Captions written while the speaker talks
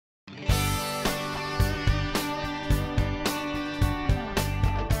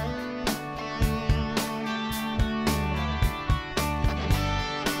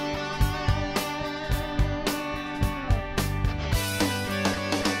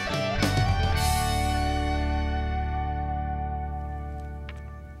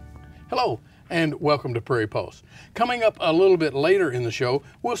Hello, and welcome to Prairie Post. Coming up a little bit later in the show,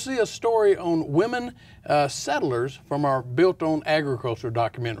 we'll see a story on women settlers from our Built on Agriculture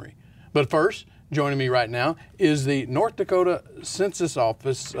documentary. But first, joining me right now is the North Dakota Census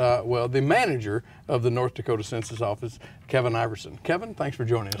Office, the manager of the North Dakota Census Office, Kevin Iverson. Kevin, thanks for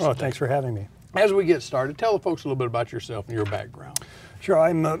joining us. Oh, thanks for having me. As we get started, tell the folks a little bit about yourself and your background. Sure.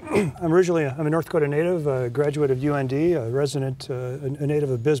 I'm originally a North Dakota native, a graduate of UND, a resident, a native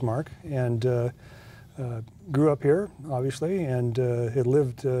of Bismarck, and grew up here, obviously, and had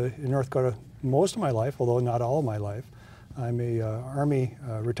lived in North Dakota most of my life, although not all of my life. I'm a Army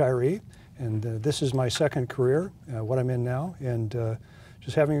retiree, and this is my second career, what I'm in now, and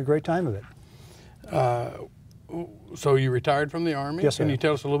just having a great time of it. So you retired from the Army? Yes, Can you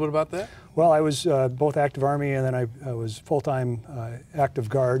tell us a little bit about that? Well, I was both active Army, and then I was full-time active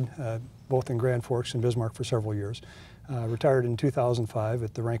Guard, both in Grand Forks and Bismarck for several years. Retired in 2005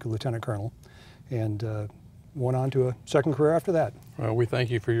 at the rank of Lieutenant Colonel, and went on to a second career after that. Well, we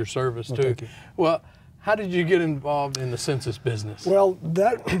thank you for your service, Well, too. thank you. Well, how did you get involved in the census business? Well,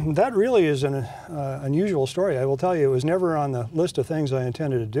 that really is an unusual story. I will tell you, it was never on the list of things I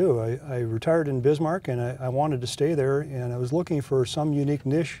intended to do. I retired in Bismarck, and I wanted to stay there, and I was looking for some unique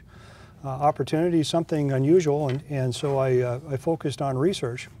niche opportunity, something unusual, and so I focused on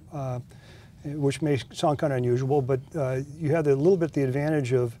research, which may sound kind of unusual, but you had a little bit the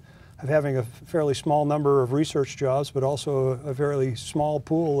advantage of having a fairly small number of research jobs, but also a fairly small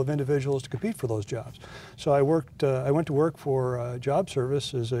pool of individuals to compete for those jobs. So I went to work for Job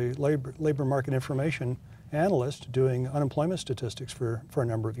Service as a labor market information analyst, doing unemployment statistics for a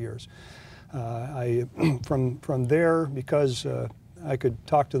number of years. From there, because I could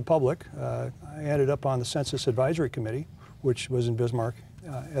talk to the public, I ended up on the Census Advisory Committee, which was in Bismarck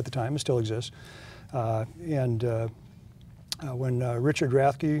at the time, it still exists. When Richard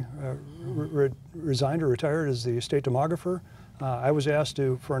Rathke resigned or retired as the state demographer, I was asked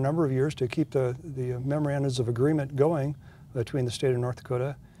for a number of years to keep the memorandums of agreement going between the state of North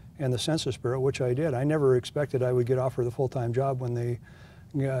Dakota and the Census Bureau, which I did. I never expected I would get offered the full-time job when they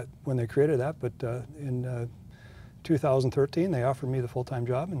created that, but in 2013 they offered me the full-time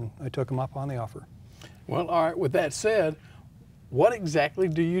job, and I took them up on the offer. Well, all right, with that said, what exactly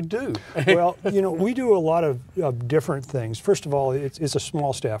do you do? Well, you know, we do a lot of different things. First of all, it's a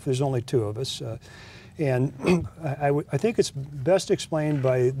small staff. There's only two of us. And I think it's best explained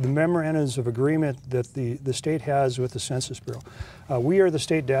by the memorandums of agreement that the state has with the Census Bureau. We are the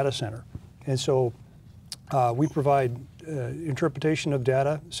state data center. And so we provide interpretation of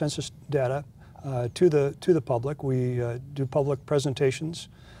data, census data, to the public. We do public presentations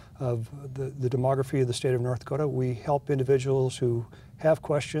of the demography of the state of North Dakota. We help individuals who have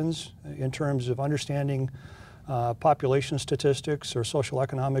questions in terms of understanding population statistics or social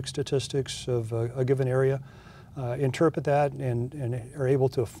economic statistics of a given area, interpret that and are able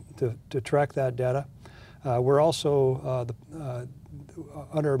to track that data. We're also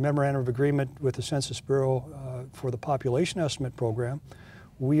under a memorandum of agreement with the Census Bureau for the population estimate program.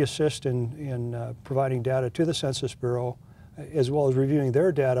 We assist in providing data to the Census Bureau, as well as reviewing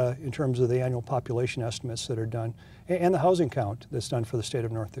their data in terms of the annual population estimates that are done and the housing count that's done for the state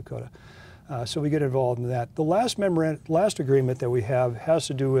of North Dakota. So we get involved in that. The last agreement that we have has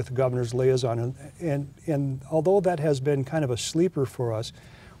to do with the governor's liaison, and although that has been kind of a sleeper for us,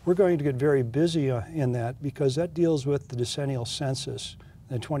 we're going to get very busy in that, because that deals with the decennial census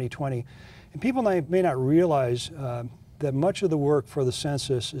in 2020. And people may not realize that much of the work for the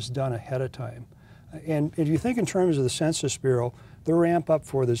census is done ahead of time. And if you think in terms of the Census Bureau, they ramp up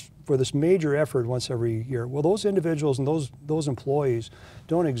for this major effort once every year. Well, those individuals and those employees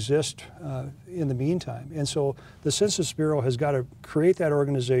don't exist in the meantime. And so the Census Bureau has got to create that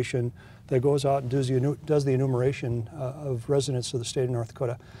organization that goes out and does the enumeration of residents of the state of North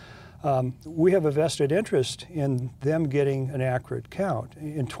Dakota. We have a vested interest in them getting an accurate count.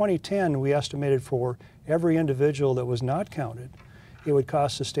 In 2010, we estimated for every individual that was not counted, it would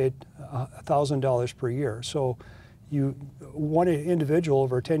cost the state $1,000 per year. So one individual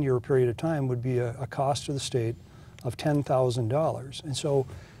over a 10-year period of time would be a cost to the state of $10,000. And so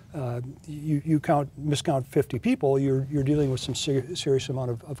you miscount 50 people, you're dealing with some serious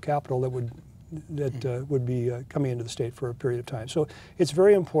amount of capital that would be coming into the state for a period of time. So it's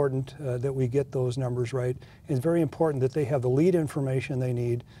very important that we get those numbers right. It's very important that they have the lead information they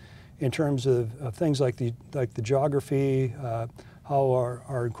need in terms of things like the geography, how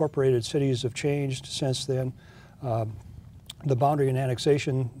our incorporated cities have changed since then, the boundary and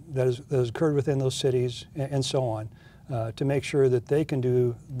annexation that has occurred within those cities, and so on, to make sure that they can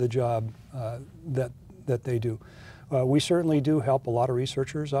do the job that they do. We certainly do help a lot of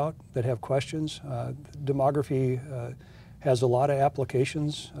researchers out that have questions. Demography has a lot of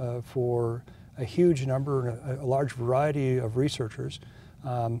applications for a huge number, a large variety of researchers.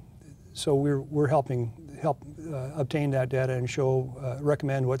 So we're helping obtain that data and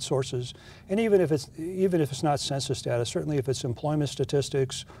recommend what sources, and even if it's not census data, certainly if it's employment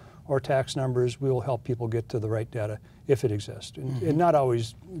statistics or tax numbers, we will help people get to the right data if it exists. And not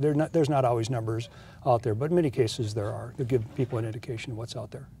always, there's not always numbers out there, but in many cases there are, to give people an indication of what's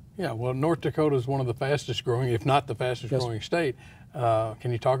out there. Yeah, well, North Dakota is one of the fastest growing, if not the fastest growing state.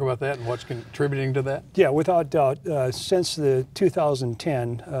 Can you talk about that and what's contributing to that? Yeah, without doubt. Since the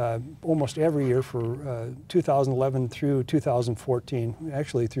 2010, almost every year for 2011 through 2014,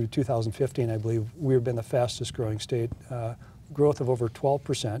 actually through 2015, I believe, we've been the fastest growing state, growth of over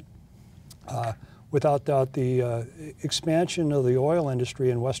 12%. Without doubt, the expansion of the oil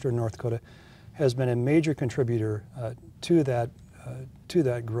industry in western North Dakota has been a major contributor to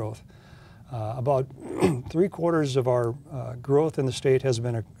that growth. About 3/4 of our growth in the state has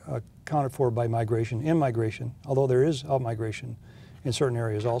been accounted for by in-migration, although there is out-migration in certain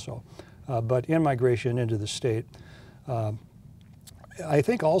areas also, but in-migration into the state. I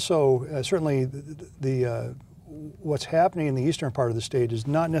think also, certainly, what's happening in the eastern part of the state is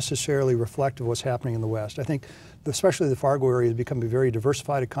not necessarily reflective of what's happening in the west. I think especially the Fargo area has become a very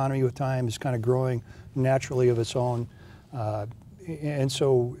diversified economy with time. It's kind of growing naturally of its own. And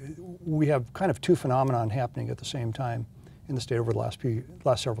so we have kind of two phenomenon happening at the same time in the state over the last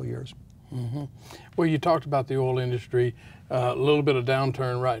several years. Mm-hmm. Well, you talked about the oil industry, a little bit of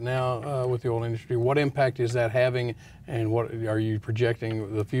downturn right now with the oil industry. What impact is that having, and what are you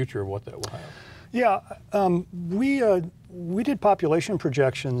projecting the future of what that will have? Yeah, we did population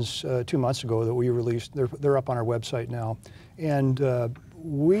projections 2 months ago that we released. They're up on our website now, and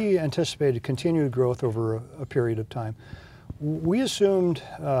we anticipated continued growth over a period of time. We assumed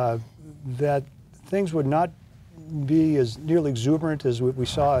that things would not be as nearly exuberant as we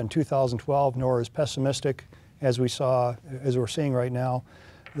saw in 2012, nor as pessimistic as we're seeing right now.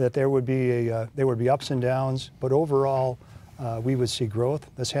 That there would be ups and downs, but overall, we would see growth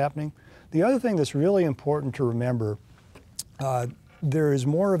that's happening. The other thing that's really important to remember, there is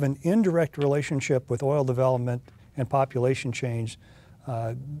more of an indirect relationship with oil development and population change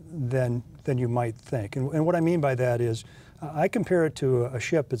than you might think. And what I mean by that is, I compare it to a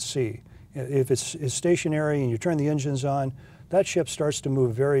ship at sea. If it's stationary and you turn the engines on, that ship starts to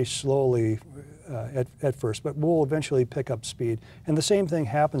move very slowly at first, but will eventually pick up speed. And the same thing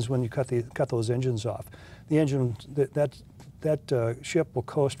happens when you cut those engines off. The engine, that ship will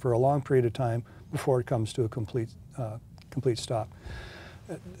coast for a long period of time before it comes to a complete stop.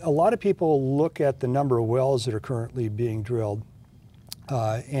 A lot of people look at the number of wells that are currently being drilled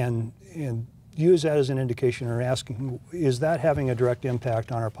and use that as an indication or asking, is that having a direct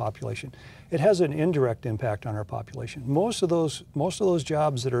impact on our population? It has an indirect impact on our population. Most of those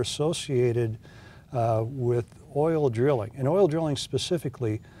jobs that are associated with oil drilling, and oil drilling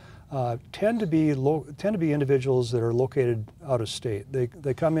specifically, tend to be individuals that are located out of state.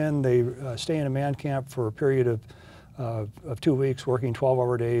 They come in, they stay in a man camp for a period of 2 weeks, working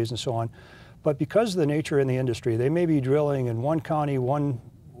 12-hour days and so on. But because of the nature in the industry, they may be drilling in one county one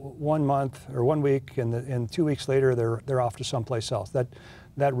month or 1 week, and 2 weeks later they're off to someplace else.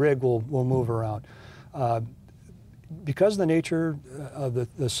 That rig will move around. Because of the nature of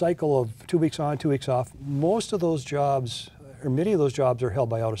the cycle of 2 weeks on, 2 weeks off, most of those jobs, or many of those jobs, are held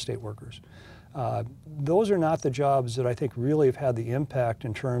by out-of-state workers. Those are not the jobs that I think really have had the impact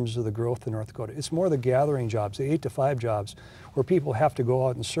in terms of the growth in North Dakota. It's more the gathering jobs, the 8 to 5 jobs, where people have to go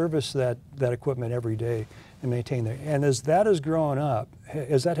out and service that equipment every day and maintain that. And as that has grown up,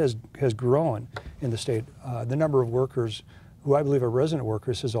 as that has grown in the state, the number of workers who I believe are resident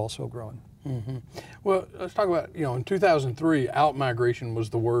workers has also grown. Mm-hmm. Well, let's talk about, in 2003, out-migration was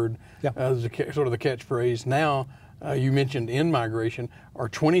the word, sort of the catchphrase. Now, you mentioned in-migration. Are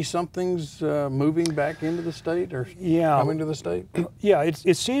 20-somethings moving back into the state or coming to the state? Yeah,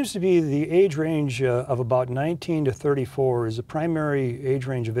 it seems to be the age range of about 19 to 34 is the primary age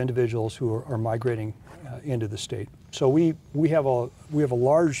range of individuals who are migrating into the state. So we have a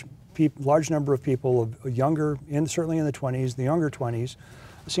large number of people younger, certainly in the 20s, the younger 20s.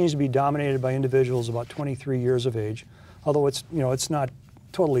 It seems to be dominated by individuals about 23 years of age, although it's not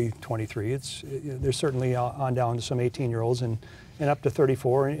totally 23. There's certainly on down to some 18-year-olds and up to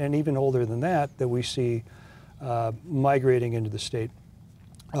 34 and even older than that we see migrating into the state.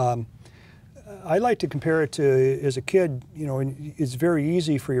 I like to compare it to, as a kid, it's very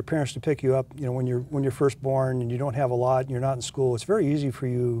easy for your parents to pick you up, when you're first born and you don't have a lot and you're not in school. It's very easy for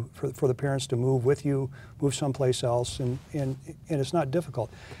you, for the parents to move with you, move someplace else, and it's not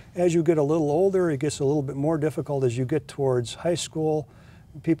difficult. As you get a little older, it gets a little bit more difficult as you get towards high school.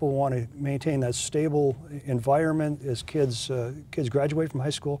 People want to maintain that stable environment as kids graduate from high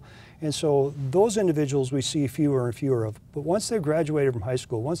school. And so those individuals we see fewer and fewer of. But once they've graduated from high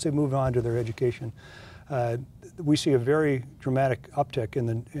school, once they move on to their education, we see a very dramatic uptick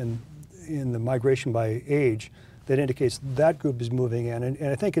in the migration by age that indicates that group is moving in. And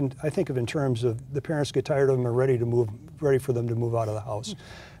I think of in terms of the parents get tired of them and ready for them to move out of the house.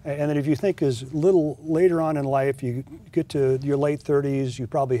 And then if you think as little later on in life, you get to your late 30s, you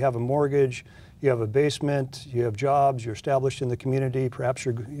probably have a mortgage, you have a basement, you have jobs, you're established in the community, perhaps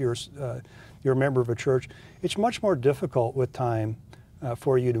you're a member of a church. It's much more difficult with time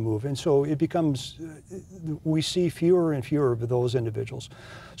for you to move. And so it becomes, we see fewer and fewer of those individuals.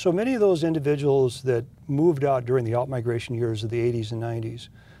 So many of those individuals that moved out during the out-migration years of the 80s and 90s,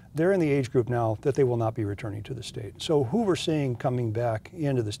 they're in the age group now that they will not be returning to the state. So who we're seeing coming back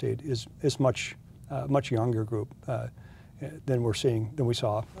into the state is much younger group than we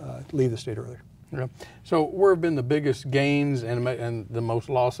saw leave the state earlier. Yeah. So where have been the biggest gains and the most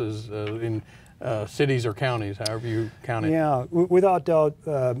losses in cities or counties, however you count it? Yeah, without doubt,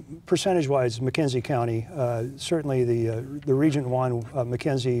 percentage-wise, McKenzie County, certainly the Region 1,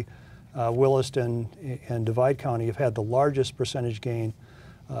 McKenzie, Williston, and Divide County have had the largest percentage gain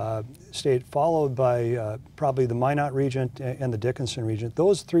state, followed by probably the Minot region and the Dickinson region.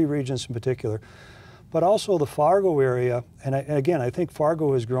 Those three regions in particular, but also the Fargo area. And again, I think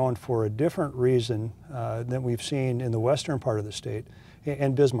Fargo has grown for a different reason than we've seen in the western part of the state.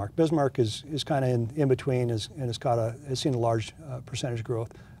 And Bismarck. Bismarck is kind of in between and has seen a large percentage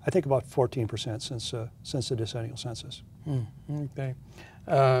growth. I think about 14% since the decennial census. Okay.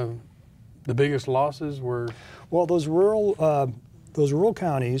 The biggest losses were? Well, those rural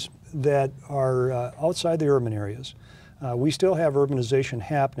counties that are outside the urban areas. We still have urbanization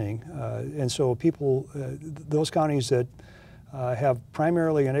happening, and so people, those counties that have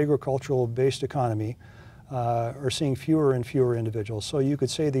primarily an agricultural-based economy are seeing fewer and fewer individuals. So you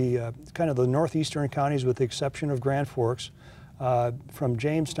could say the kind of the northeastern counties, with the exception of Grand Forks, from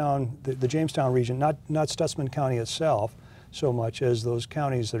Jamestown, the Jamestown region, not Stutsman County itself so much as those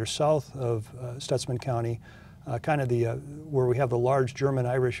counties that are south of Stutsman County, kind of where we have the large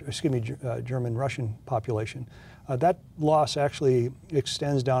German-Russian population. That loss actually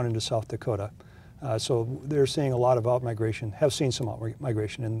extends down into South Dakota. So they're seeing a lot of out-migration, have seen some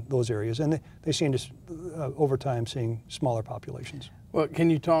out-migration in those areas, and they seem to, over time, seeing smaller populations. Well, can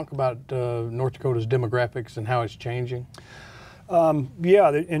you talk about North Dakota's demographics and how it's changing?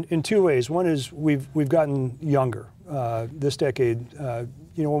 Yeah, in two ways. One is we've gotten younger this decade.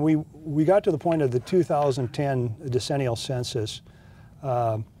 When we got to the point of the 2010 decennial census,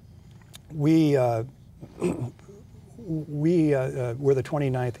 we were the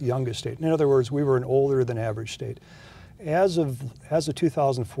 29th youngest state. In other words, we were an older than average state. As of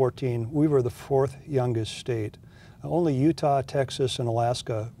 2014, we were the fourth youngest state. Only Utah, Texas, and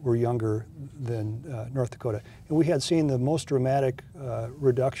Alaska were younger than North Dakota. And we had seen the most dramatic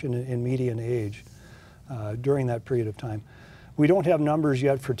reduction in median age during that period of time. We don't have numbers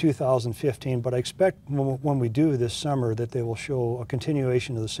yet for 2015, but I expect when we do this summer that they will show a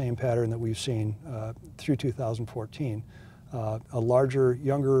continuation of the same pattern that we've seen through 2014. A larger,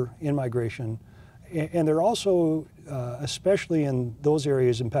 younger in-migration. And they're also, especially in those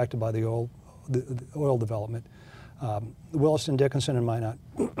areas impacted by the oil development, Williston, Dickinson, and Minot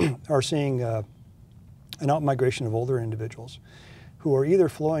are seeing an out-migration of older individuals who are either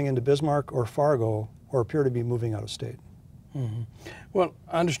flowing into Bismarck or Fargo or appear to be moving out of state. Mm-hmm. Well,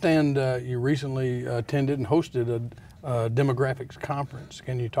 I understand you recently attended and hosted a demographics conference.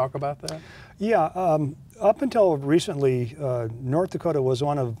 Can you talk about that? Yeah, up until recently, North Dakota was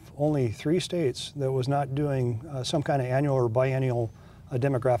one of only 3 states that was not doing some kind of annual or biennial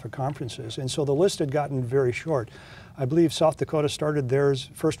demographic conferences, and so the list had gotten very short. I believe South Dakota started theirs,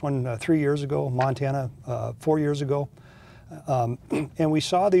 first one 3 years ago, Montana 4 years ago. And we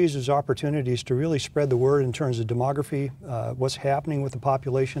saw these as opportunities to really spread the word in terms of demography, what's happening with the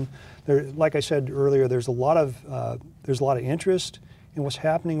population. Like I said earlier, there's a lot of interest in what's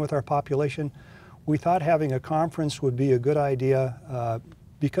happening with our population. We thought having a conference would be a good idea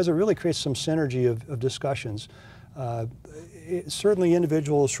because it really creates some synergy of discussions. Certainly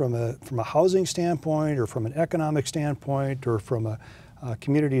individuals from a housing standpoint or from an economic standpoint or from a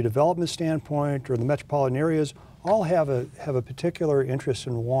community development standpoint or the metropolitan areas all have a particular interest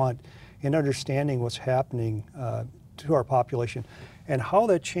and want in understanding what's happening to our population and how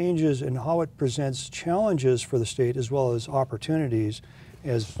that changes and how it presents challenges for the state as well as opportunities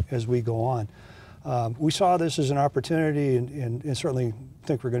as we go on. We saw this as an opportunity and certainly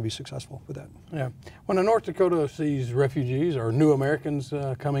think we're going to be successful with that. Yeah. When North Dakota sees refugees or new Americans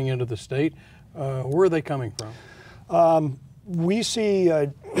coming into the state, where are they coming from? We see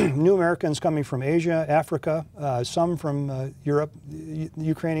new Americans coming from Asia, Africa, some from Europe,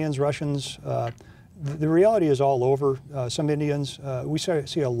 Ukrainians, Russians. The reality is all over. Some Indians. We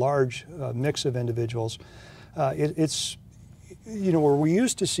see a large mix of individuals. It's you know, where we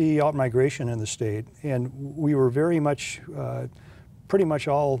used to see out-migration in the state, and we were very much, pretty much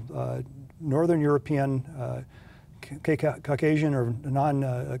all Northern European, Caucasian or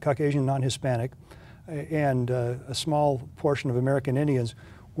non-Caucasian, non-Hispanic, and a small portion of American Indians.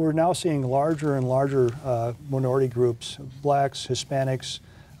 We're now seeing larger and larger minority groups, blacks, Hispanics,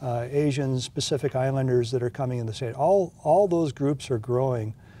 Asians, Pacific Islanders that are coming in the state. All those groups are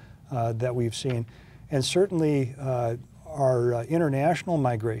growing that we've seen, and certainly our international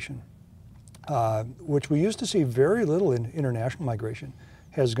migration, which we used to see very little in international migration,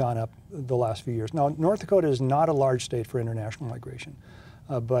 has gone up the last few years. Now, North Dakota is not a large state for international migration,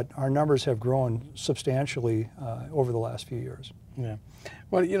 but our numbers have grown substantially over the last few years. Yeah.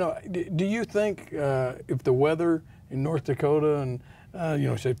 Well, you know, do you think if the weather in North Dakota and, you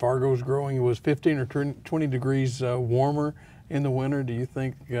know, say Fargo's growing, it was 15 or 20 degrees warmer in the winter, do you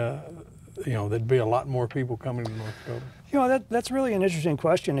think, you know, there'd be a lot more people coming to North Dakota? You know, that's really an interesting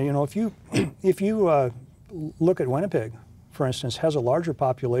question. You know, if you look at Winnipeg, for instance, has a larger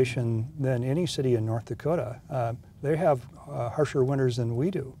population than any city in North Dakota. They have harsher winters than we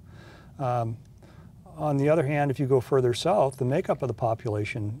do. On the other hand, if you go further south, the makeup of the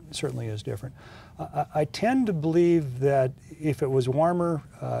population certainly is different. I tend to believe that if it was warmer,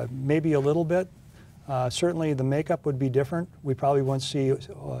 maybe a little bit, certainly the makeup would be different. We probably wouldn't see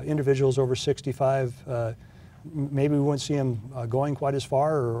individuals over 65, maybe we wouldn't see them going quite as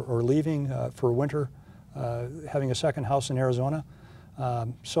far or leaving for winter, having a second house in Arizona.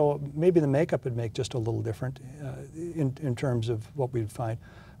 So maybe the makeup would make just a little different in terms of what we'd find.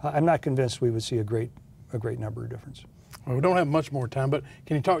 I'm not convinced we would see a great number of difference. Well, we don't have much more time, but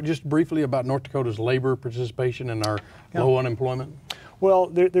can you talk just briefly about North Dakota's labor participation and our low unemployment? Well,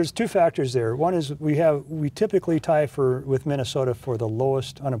 there's two factors there. One is we typically tie with Minnesota for the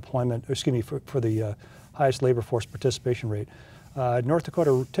lowest unemployment, excuse me, for the highest labor force participation rate. North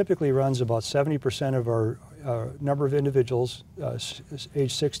Dakota typically runs about 70% of our number of individuals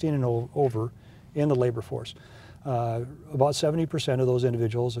age 16 and over in the labor force. About 70% of those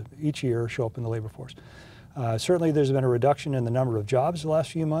individuals each year show up in the labor force. Certainly there's been a reduction in the number of jobs the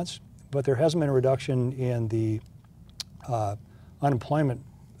last few months, but there hasn't been a reduction in the unemployment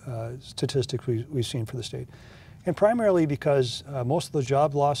statistics we've seen for the state. And primarily because most of those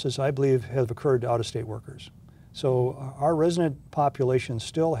job losses, I believe, have occurred to out-of-state workers. So our resident population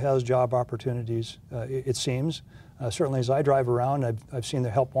still has job opportunities, it seems. Certainly as I drive around, I've seen the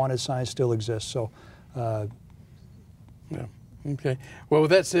help wanted signs still exist. So, yeah. Okay. Well, with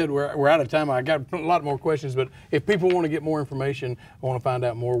that said, we're out of time. I got a lot more questions, but if people want to get more information, want to find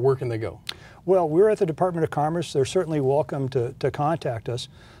out more, where can they go? Well, we're at the Department of Commerce. They're certainly welcome to contact us.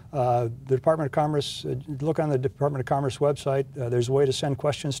 The Department of Commerce, look on the Department of Commerce website. There's a way to send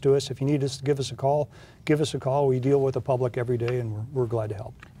questions to us. If you need us to give us a call, give us a call. We deal with the public every day, and we're glad to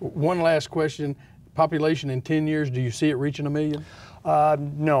help. One last question. Population in 10 years, do you see it reaching 1 million?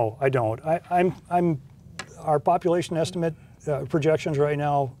 No, I don't. Our population estimate projections right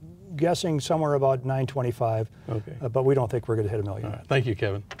now, guessing somewhere about 925. Okay. But we don't think we're going to hit 1 million. All right. Thank you,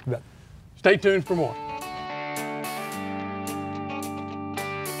 Kevin. You bet. Stay tuned for more.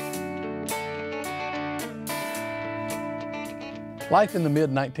 Life in the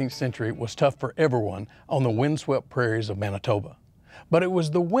mid-19th century was tough for everyone on the windswept prairies of Manitoba. But it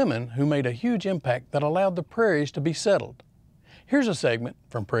was the women who made a huge impact that allowed the prairies to be settled. Here's a segment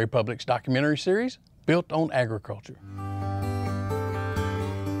from Prairie Public's documentary series, Built on Agriculture.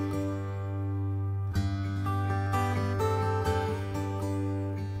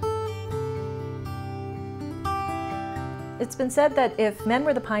 It's been said that if men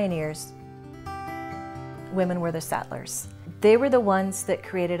were the pioneers, women were the settlers. They were the ones that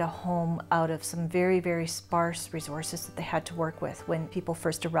created a home out of some very, very sparse resources that they had to work with when people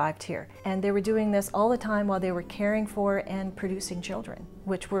first arrived here. And they were doing this all the time while they were caring for and producing children,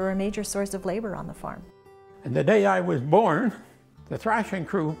 which were a major source of labor on the farm. And the day I was born, the thrashing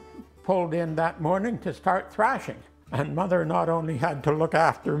crew pulled in that morning to start thrashing. And Mother not only had to look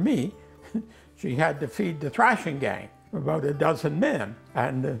after me, she had to feed the thrashing gang. about a dozen men.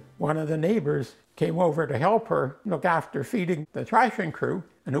 And one of the neighbors came over to help her look after feeding the thrashing crew.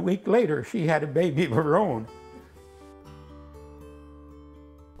 And a week later, she had a baby of her own.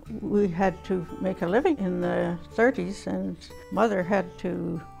 We had to make a living in the 30s, and Mother had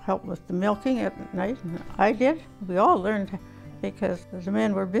to help with the milking at night, and I did. We all learned because the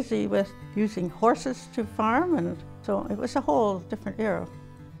men were busy with using horses to farm, and so it was a whole different era.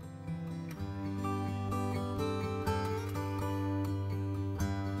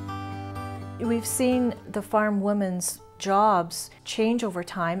 We've seen the farm women's jobs change over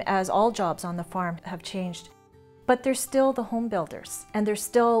time, as all jobs on the farm have changed. But they're still the home builders, and they're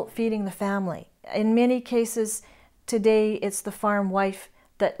still feeding the family. In many cases, today it's the farm wife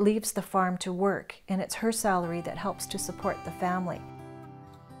that leaves the farm to work, and it's her salary that helps to support the family.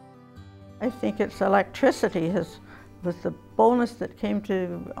 I think it's electricity was the bonus that came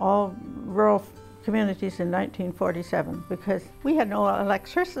to all rural communities in 1947, because we had no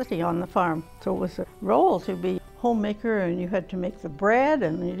electricity on the farm. So it was a role to be homemaker, and you had to make the bread,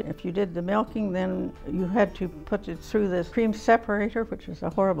 and if you did the milking, then you had to put it through this cream separator, which was a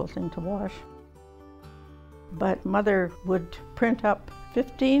horrible thing to wash. But Mother would print up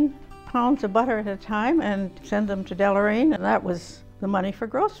 15 pounds of butter at a time and send them to Deloraine, and that was the money for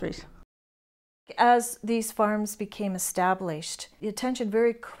groceries. As these farms became established, the attention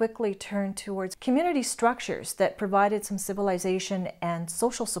very quickly turned towards community structures that provided some civilization and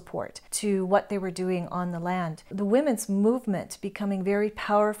social support to what they were doing on the land. The women's movement becoming very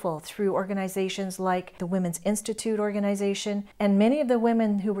powerful through organizations like the Women's Institute organization, and many of the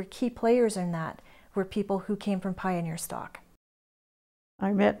women who were key players in that were people who came from pioneer stock.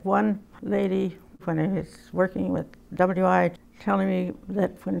 I met one lady when I was working with WI, telling me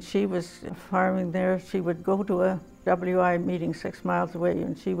that when she was farming there, she would go to a WI meeting 6 miles away,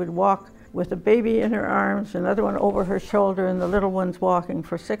 and she would walk with a baby in her arms, another one over her shoulder, and the little one's walking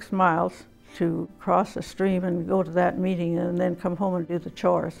for 6 miles to cross a stream and go to that meeting and then come home and do the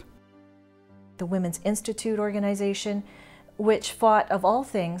chores. The Women's Institute organization, which fought, of all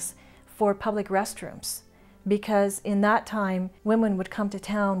things, for public restrooms, because in that time, women would come to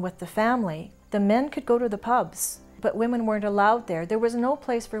town with the family. The men could go to the pubs, but women weren't allowed there. There was no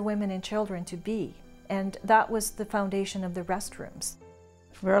place for women and children to be, and that was the foundation of the restrooms.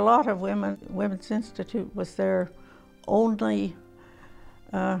 For a lot of women, Women's Institute was their only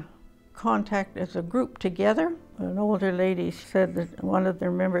contact as a group together. An older lady said that one of their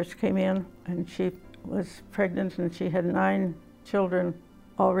members came in and she was pregnant and she had 9 children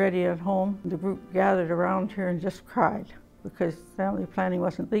already at home. The group gathered around her and just cried because family planning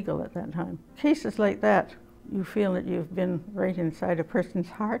wasn't legal at that time. Cases like that, you feel that you've been right inside a person's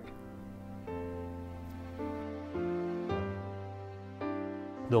heart.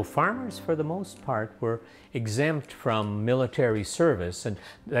 Though farmers, for the most part, were exempt from military service, and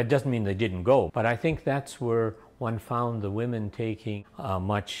that doesn't mean they didn't go, but I think that's where one found the women taking a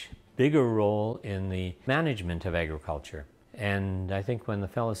much bigger role in the management of agriculture. And I think when the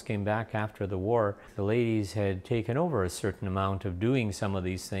fellows came back after the war, the ladies had taken over a certain amount of doing some of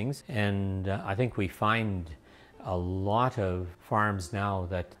these things, and I think we find a lot of farms now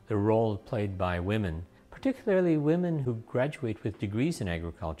that the role played by women, particularly women who graduate with degrees in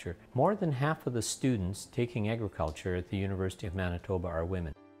agriculture. More than half of the students taking agriculture at the University of Manitoba are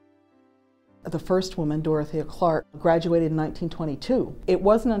women. The first woman, Dorothea Clark, graduated in 1922. It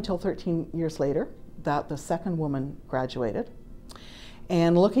wasn't until 13 years later that the second woman graduated.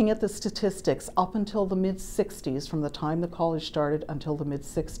 And looking at the statistics, up until the mid-60s, from the time the college started until the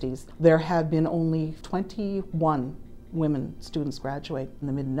mid-60s, there have been only 21 women students graduate. In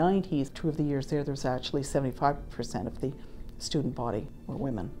the mid-90s, 2 of the years there was actually 75% of the student body were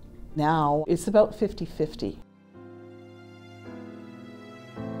women. Now it's about 50-50.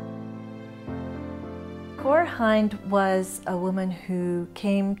 Cora Hind was a woman who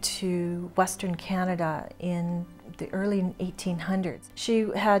came to Western Canada in the early 1800s. She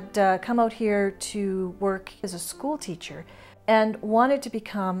had come out here to work as a school teacher and wanted to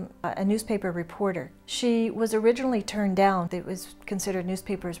become a newspaper reporter. She was originally turned down. It was considered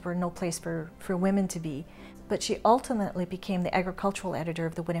newspapers were no place for women to be. But she ultimately became the agricultural editor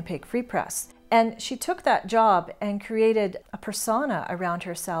of the Winnipeg Free Press. And she took that job and created a persona around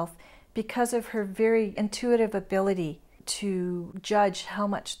herself because of her very intuitive ability to judge how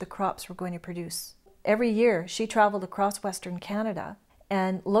much the crops were going to produce. Every year she traveled across Western Canada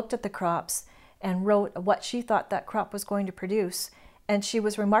and looked at the crops and wrote what she thought that crop was going to produce, and she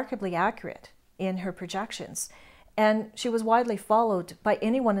was remarkably accurate in her projections. And she was widely followed by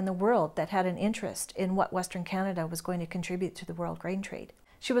anyone in the world that had an interest in what Western Canada was going to contribute to the world grain trade.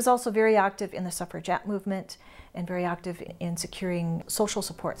 She was also very active in the suffragette movement and very active in securing social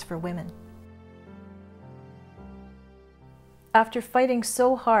supports for women. After fighting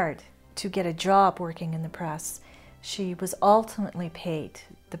so hard to get a job working in the press, she was ultimately paid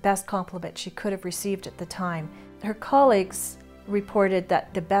the best compliment she could have received at the time. Her colleagues reported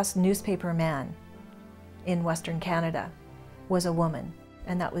that the best newspaper man in Western Canada was a woman,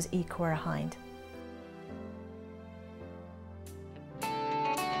 and that was E. Cora Hind.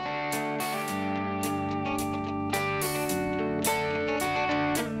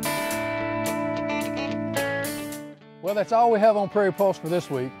 Well, that's all we have on Prairie Pulse for this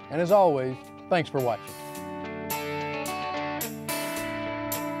week, and as always, thanks for watching.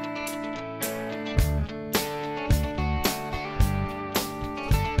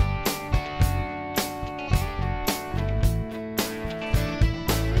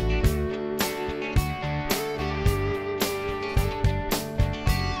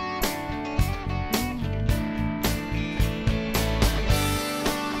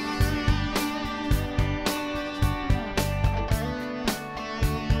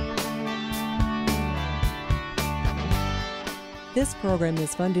 This program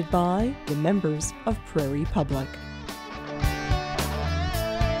is funded by the members of Prairie Public.